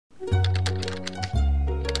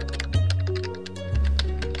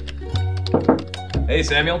Hey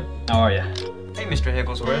Samuel, how are you? Hey, Mr.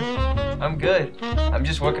 Higglesworth. I'm good. I'm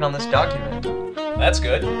just working on this document. That's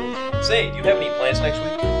good. Say, do you have any plans next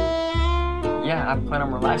week? Yeah, I plan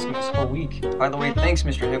on relaxing this whole week. By the way, thanks,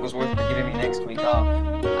 Mr. Higglesworth, for giving me next week off.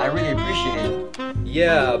 I really appreciate it.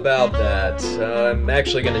 Yeah, about that. I'm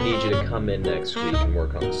actually gonna need you to come in next week and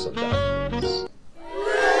work on some documents.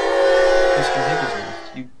 Mr.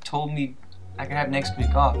 Higglesworth, you told me I could have next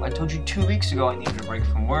week off. I told you 2 weeks ago I needed a break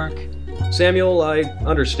from work. Samuel, I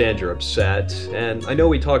understand you're upset, and I know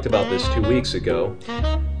we talked about this 2 weeks ago,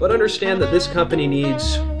 but understand that this company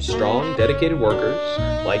needs strong, dedicated workers,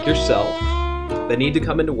 like yourself, that need to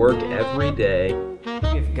come into work every day.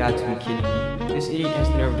 You've got to be kidding me. This idiot has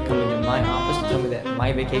the nerve to come into my office and tell me that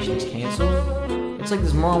my vacation is canceled? It's like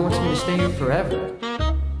this moron wants me to stay here forever.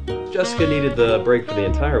 Jessica needed the break for the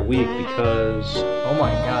entire week because... Oh my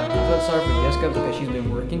god, I felt sorry for Jessica because she's been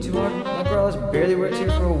working too hard. My girl has barely worked here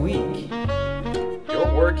for a week.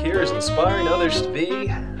 Your work here is inspiring others to be...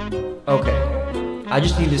 Okay, I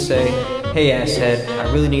just need to say, hey asshead, I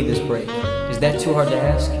really need this break. Is that too hard to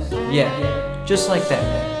ask? Yeah, just like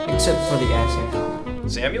that, except for the asshead.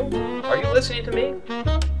 Samuel, are you listening to me?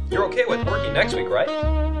 You're okay with working next week, right?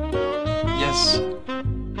 Yes,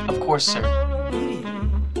 of course, sir.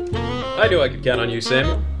 I knew I could count on you,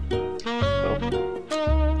 Samuel. Well,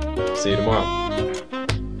 see you tomorrow.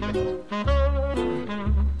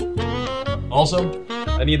 Also,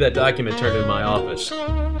 I need that document turned in my office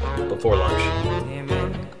before lunch. Damn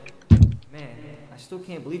man. Man, I still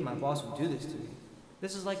can't believe my boss would do this to me.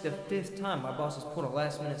 This is like the 5th time my boss has pulled a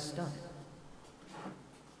last-minute stunt.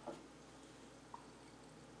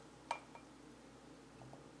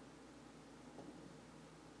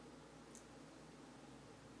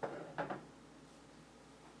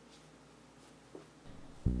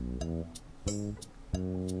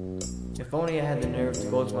 If only I had the nerve to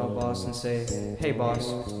go to my boss and say, hey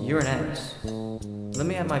boss, you're an ass. Let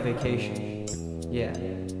me have my vacation. Yeah,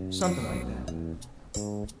 something like that.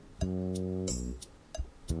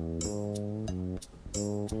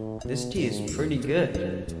 This tea is pretty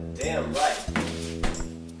good. Damn right.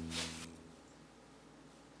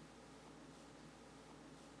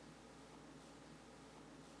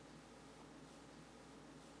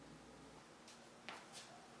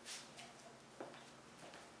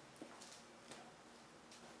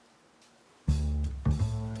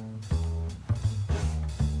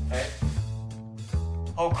 Hey.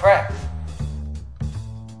 Oh crap.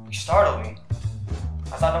 You startled me.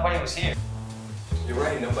 I thought nobody was here. You're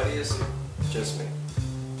right, nobody is here. Just me.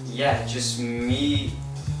 Yeah, just me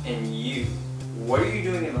and you. What are you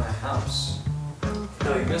doing in my house?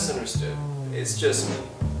 No, you misunderstood. It's just me.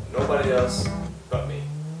 Nobody else but me.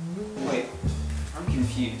 Wait, I'm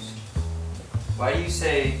confused. Why do you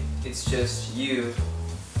say it's just you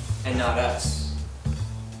and not us?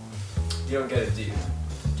 You don't get it, do you?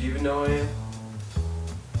 Do you even know who I am?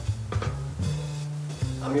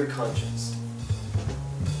 I'm your conscience.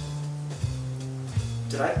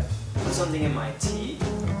 Did I put something in my tea?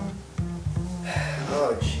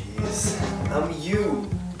 Oh, jeez. I'm you.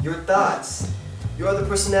 Your thoughts. Your other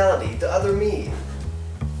personality. The other me.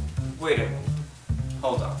 Wait a minute.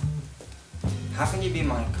 Hold on. How can you be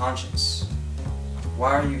my conscience?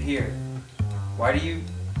 Why are you here? Why do you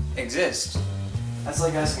exist? That's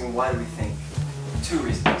like asking why do we think? 2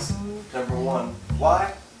 reasons. Number 1,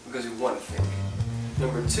 why? Because we want to think.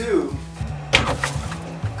 Number 2,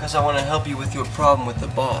 Because I want to help you with your problem with the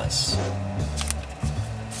boss.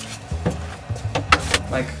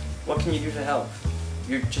 Like, what can you do to help?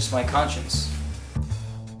 You're just my conscience.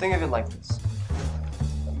 Think of it like this.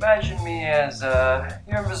 Imagine me as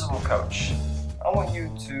your invisible coach. I want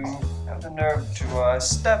you to have the nerve to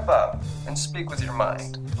step up and speak with your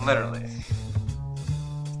mind, literally.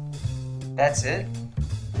 That's it?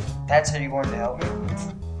 That's how you're going to help me?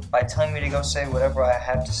 By telling me to go say whatever I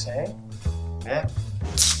have to say? Yeah,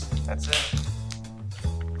 that's it.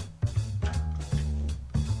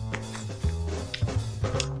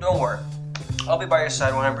 Don't worry. I'll be by your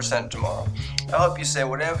side 100% tomorrow. I'll help you say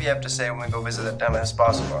whatever you have to say when we go visit that dumbass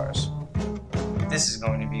boss of ours. This is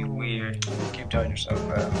going to be weird. Keep telling yourself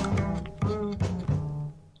that.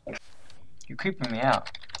 You're creeping me out.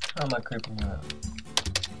 How am I creeping you out?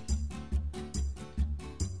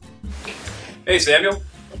 Hey Samuel.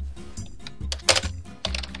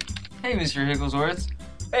 Hey, Mr. Higglesworth.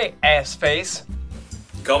 Hey, ass face.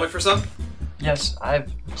 You call me for something? Yes, I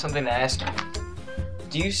have something to ask you.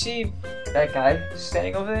 Do you see that guy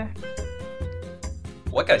standing over there?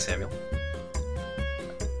 What guy, Samuel?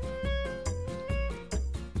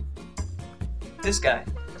 This guy.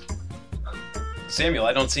 Samuel,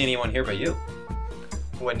 I don't see anyone here but you.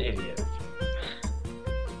 What an idiot.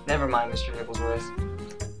 Never mind, Mr. Higglesworth.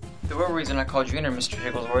 The real reason I called you in, Mr.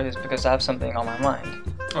 Higglesworth, is because I have something on my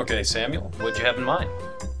mind. Okay, Samuel, what'd you have in mind?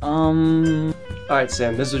 Alright,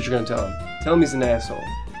 Sam, this is what you're gonna tell him. Tell him he's an asshole.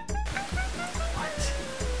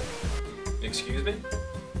 Excuse me?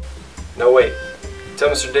 No, wait. Tell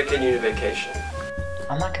Mr. Dickhead you need a vacation.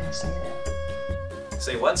 I'm not gonna say that.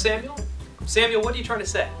 Say what, Samuel? Samuel, what are you trying to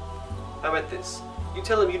say? How about this? You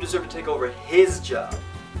tell him you deserve to take over his job.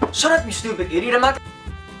 Shut up, you stupid idiot! I'm not.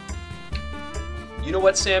 You know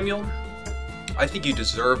what, Samuel? I think you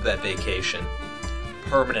deserve that vacation.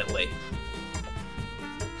 Permanently.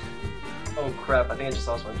 Oh crap, I think I just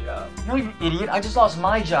lost my job. No, you idiot! I just lost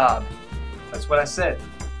my job. That's what I said.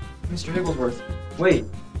 Mr. Higglesworth, wait.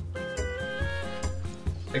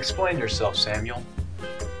 Explain yourself, Samuel.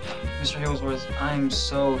 Mr. Higglesworth, I'm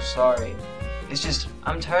so sorry. It's just,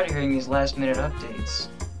 I'm tired of hearing these last-minute updates.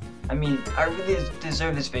 I mean, I really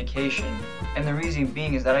deserve this vacation, and the reason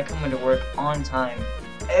being is that I come into work on time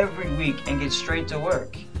every week and get straight to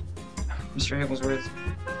work. Mr. Higglesworth,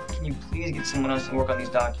 can you please get someone else to work on these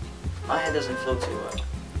documents? My head doesn't feel too well.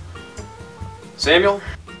 Samuel,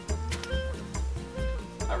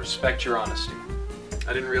 I respect your honesty.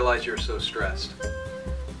 I didn't realize you were so stressed.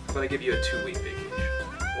 How about I give you a 2-week vacation?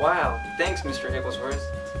 Wow, thanks, Mr. Higglesworth.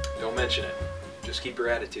 Don't mention it. Just keep your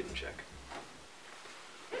attitude in check.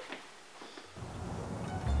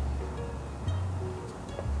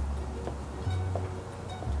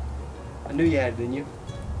 I knew you had it, didn't you?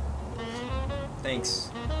 Thanks,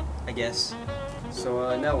 I guess.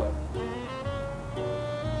 So, now what?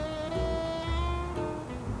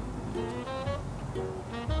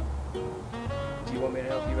 Do you want me to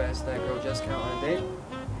help you ask that girl Jessica out on a date?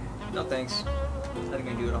 No thanks. I think I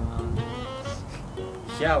can do it on my own.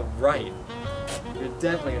 Yeah, right. You're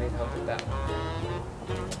definitely gonna need help with that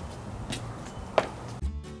one.